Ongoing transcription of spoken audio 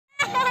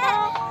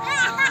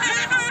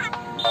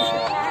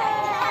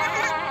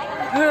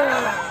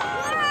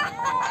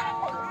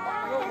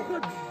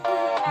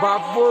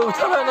বাপু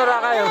উঠাবে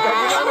নৰাকাই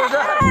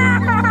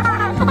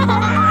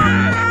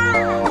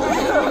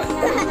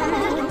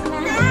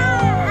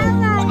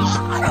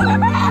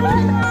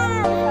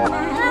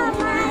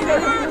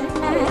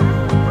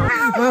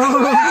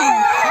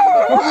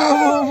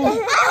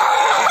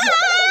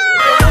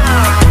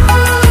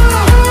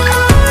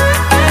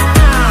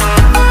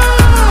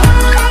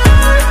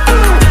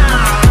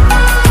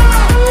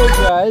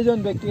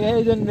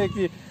এইজন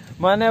ব্যক্তি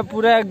মানে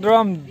পুরা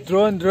একদম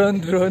ড্রোন ড্রোন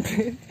ড্রোন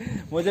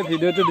মই যে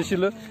ভিডিওটো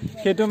দিছিলো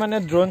সেইটো মানে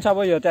ড্রোন চাব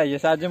ইহতে আহি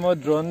আছে আজি মই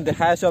ড্রোন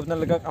দেখাই আছো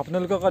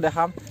আপোনালোকক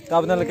দেখাম তো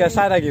আপোনালোকে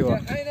চাই থাকিব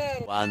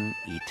One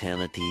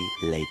eternity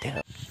later.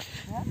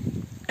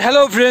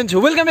 Hello friends,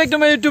 welcome back to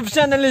my YouTube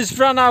channel. It's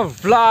Pranab'S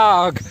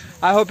vlog.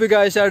 I hope you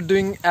guys are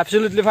doing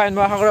absolutely fine.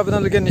 মই আশা কৰো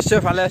আপোনালোকে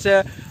নিশ্চয় ভালে আছে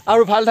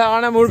আৰু ভাল থাকাৰ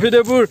কাৰণে মোৰ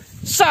ভিডিওবোৰ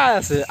চাই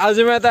আছে।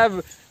 আজি মই এটা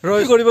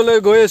ৰয় কৰিবলৈ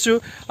গৈ আছো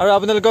আৰু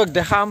আপোনালোকক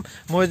দেখাম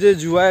মই যে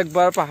জুৱা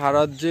একবাৰ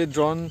পাহাৰত যে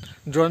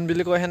ড্ৰোন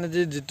বুলি কয় হেনে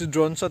যে যেটো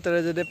ড্ৰোন শ্বটেৰে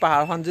যে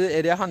পাহাৰখন যে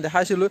এৰিয়াখন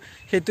দেখাইছিলো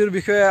সেইটোৰ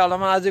বিষয়ে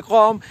অলপমান আজি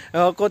কম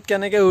ক'ত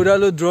কেনেকৈ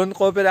উৰালো ড্ৰোন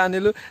ক'পেৰে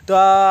আনিলো তো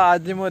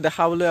আজি মই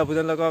দেখাবলৈ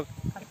আপোনালোকক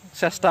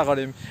চেষ্টা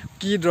কৰিম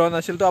কি ড্ৰোন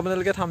আছিল তো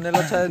আপোনালোকে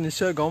থাম্বনেলত চাই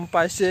নিশ্চয় গম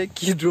পাইছে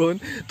কি ড্ৰোন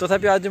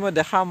তথাপি আজি মই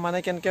দেখাম মানে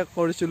কেনেকৈ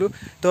কৰিছিলো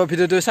তো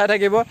ভিডিওটো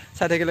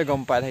চাই থাকিলে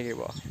গম পাই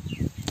থাকিব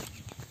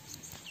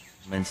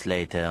Moments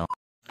later.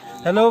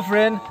 Hello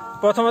friend,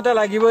 প্ৰথমতে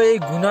লাগিব এই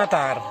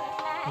গুণাতাৰ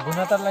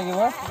লাগিব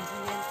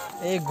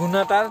এই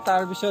গুণাতাৰ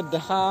তাৰ পিছত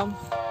দেখাম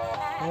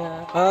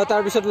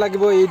তাৰ পিছত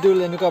লাগিব এইডুল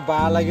এনেকুৱা বা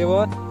লাগিব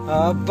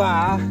বা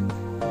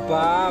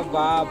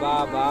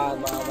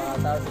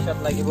তাৰ পিছত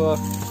লাগিব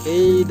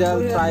এইডাল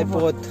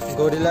ট্ৰাইপড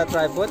গৰিলা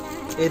ট্ৰাইপড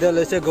এইডাল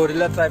হৈছে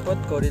গৰিলা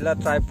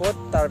ট্ৰাইপড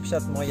তাৰ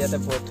পিছত মই ইয়াতে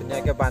বহুত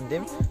ধুনীয়াকৈ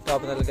বান্ধিম তো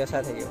আপোনালোকে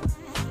চাই থাকিব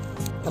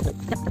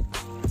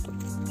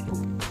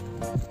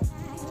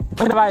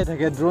ভাই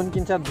থাকে ড্ৰোন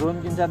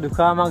কিনছা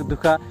দুখা আমাক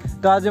দুখা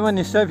তো আজি মই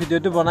নিশ্চয়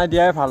ভিডিওটো বনাই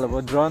দিয়াই ভাল হ'ব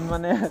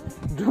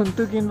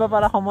ড্ৰোনটো কিনিব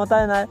পৰা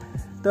ক্ষমতাই নাই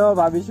তো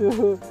ভাবিছো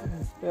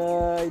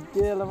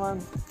এতিয়া অলপমান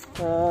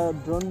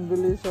ড্ৰোন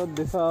বুলি চব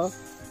দেখাও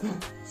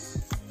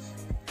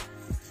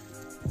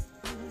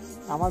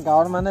আমাৰ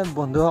গাঁৱৰ মানে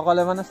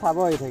বন্ধুসকলে মানে চাব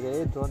আহি থাকে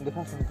এই ড্ৰোন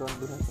দেখাচোন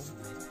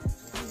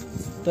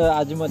তো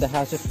আজি মই দেখা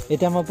আছো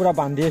এতিয়া মই পুৰা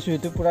বান্ধি আছো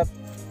এইটো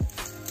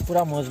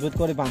পুৰা মজবুত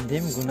কৰি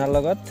বান্ধিম গুণাৰ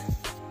লগত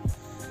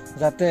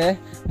যাতে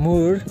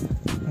মোৰ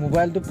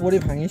মোবাইলটো পৰি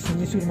ভাঙি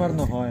চিঙি চুৰমাৰ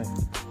নহয়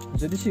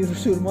যদি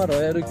চুৰমাৰ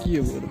হয় আৰু কি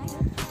হ'ব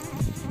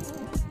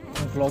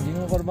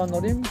ব্লগিঙো কৰিব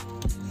নোৱাৰিম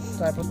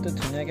ট্ৰাইপডটো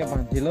ধুনীয়াকৈ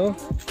বান্ধি লওঁ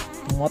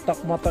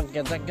মটক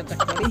গেজাক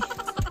কৰি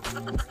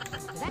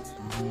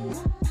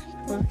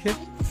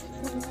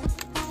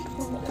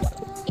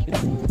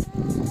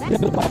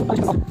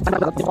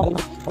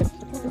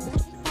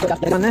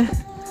মানে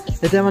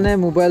এতিয়া মানে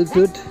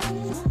মোবাইলটোত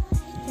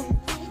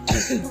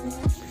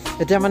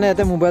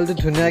এটা মোবাইলটো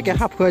ধুনীয়াকৈ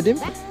সাপ খুৱাই দিম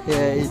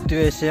এইটো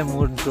হৈছে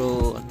মোৰ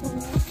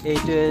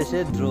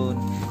ড্ৰোন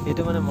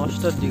এইটো মানে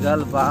মস্ত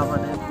দীঘল বা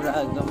মানে পুৰা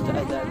একদম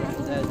যাই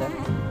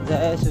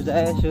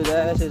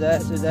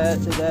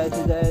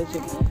আছো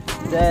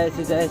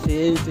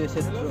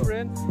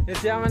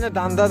এতিয়া মানে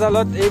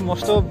দাণ্ডাডালত এই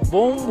মস্ত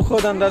বম ওখ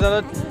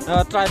দাণ্ডাডালত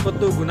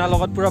ট্ৰাইপডটো গুণাৰ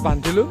লগত পুৰা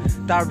বান্ধিলোঁ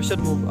তাৰপিছত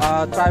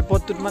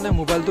ট্ৰাইপডটোত মানে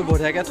মোবাইলটো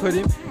বঢ়িয়াকৈ থৈ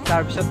দিম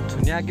তাৰপিছত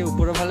ধুনীয়াকৈ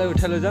ওপৰৰ ফালে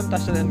উঠাই লৈ যাম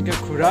তাৰপিছত এনেকৈ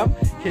ঘূৰাম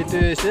সেইটো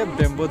হৈছে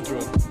বেম্বো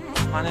ড্ৰোন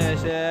মানে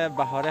হৈছে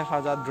বাঁহৰে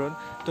সজা ড্ৰোন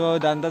তো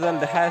দাণ্ডাডাল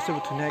দেখাই আছোঁ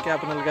ধুনীয়াকৈ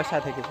আপোনালোকে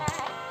চাই থাকিব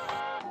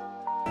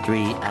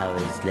 3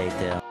 hours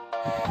later.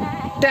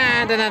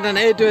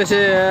 এইটো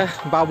হৈছে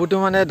বাবুটো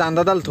মানে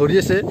দাণ্ডাডাল ধৰি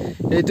আছে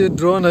এইটো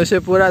ড্ৰোন হৈছে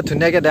পুৰা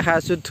ধুনীয়াকৈ দেখাই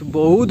আছোঁ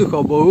বহুত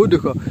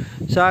দুখ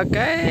চাওক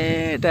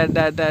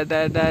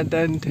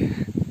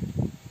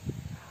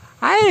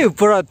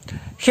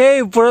সেই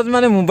ওপৰত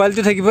মানে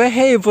মোবাইলটো থাকিব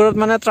সেই ওপৰত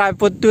মানে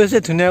ট্ৰাইপডটো হৈছে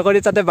ধুনীয়া কৰি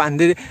তাতে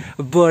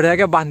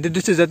বঢ়িয়াকৈ বান্ধি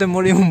দিছোঁ যাতে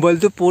মোৰ এই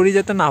মোবাইলটো পৰি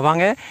যাতে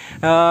নাভাঙে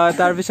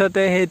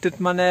তাৰপিছতে সেইটোত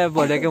মানে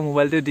বঢ়িয়াকৈ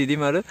মোবাইলটো দি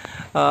দিম আৰু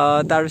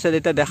তাৰপিছত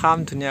এতিয়া দেখাম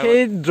ধুনীয়া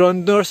সেই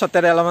ড্ৰোনটোৰ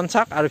শ্বটেৰে অলপমান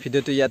চাওক আৰু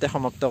ভিডিঅ'টো ইয়াতে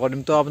সমাপ্ত কৰিম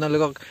তো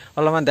আপোনালোকক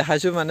অলপমান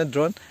দেখাইছোঁ মানে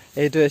ড্ৰোন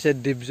এইটো হৈছে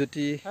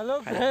দীপজ্যোতি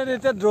হেল্ল' ফ্ৰেণ্ড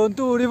এতিয়া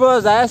ড্ৰোনটো উৰিব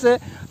যাই আছে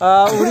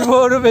উৰিব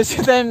আৰু বেছি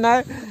টাইম নাই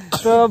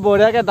তো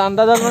বঢ়িয়াকৈ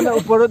দাণ্ডাডাল মানে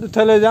ওপৰত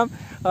উঠাই লৈ যাম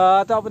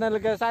তো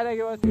আপোনালোকে চাই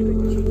থাকিব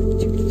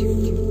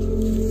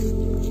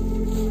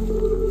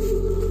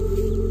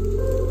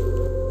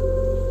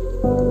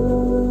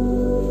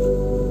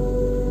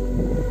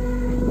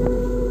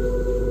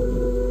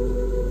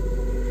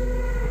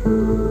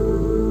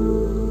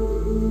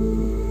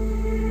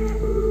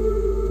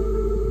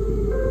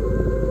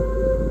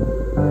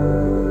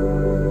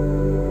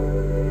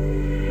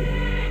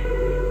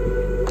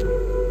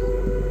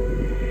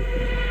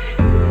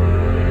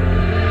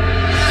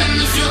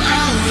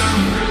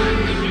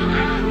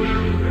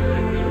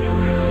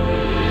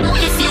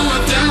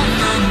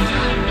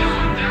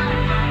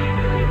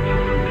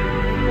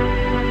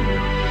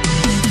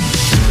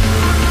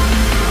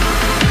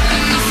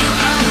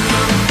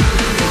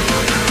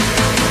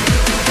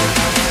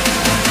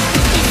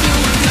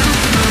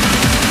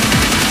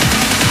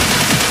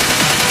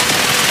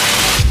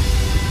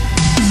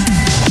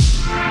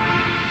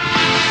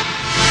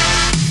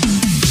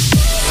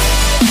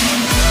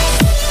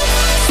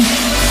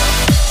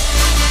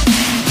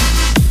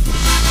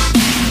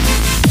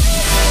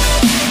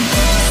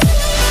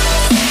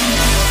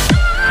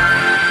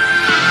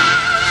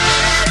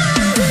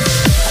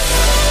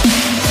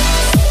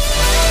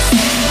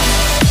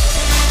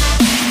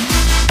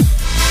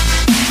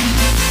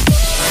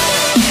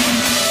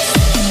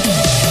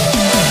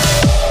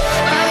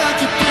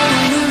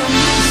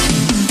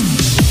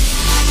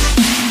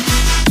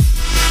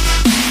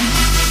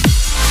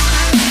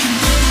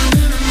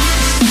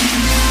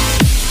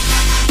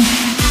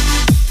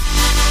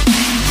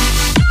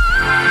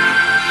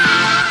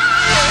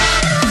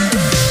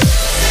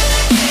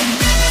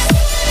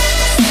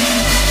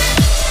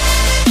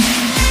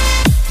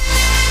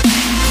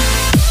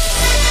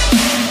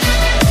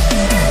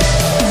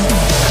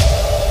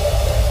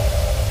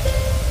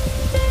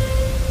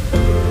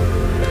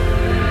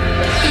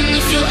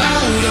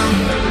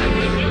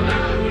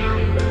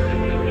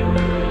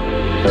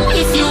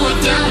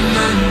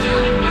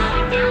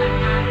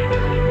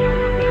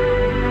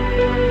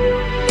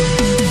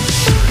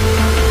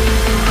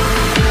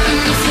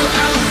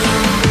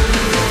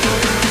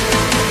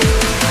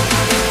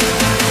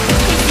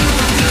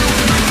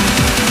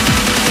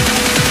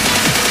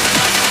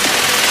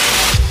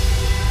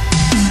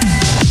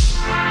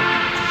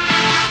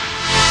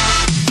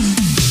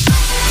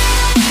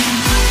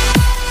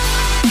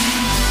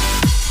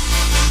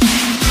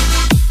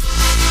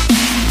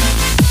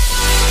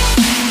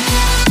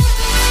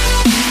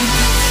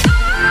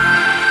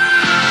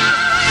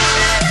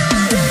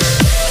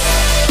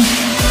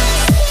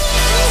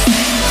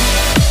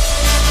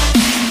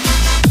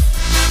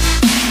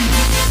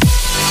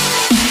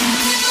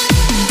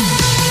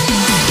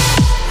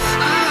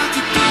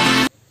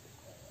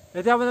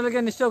এতিয়া আপোনালোকে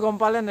নিশ্চয় গম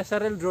পালে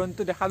নেচাৰেল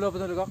ড্ৰোনটো দেখালো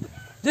আপোনালোকক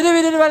যদি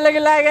ভিডিঅ'টো ভাল লাগে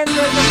লাইক এণ্ড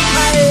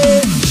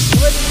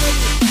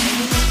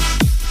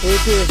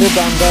এইটো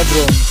ডাঙৰ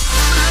ড্ৰোন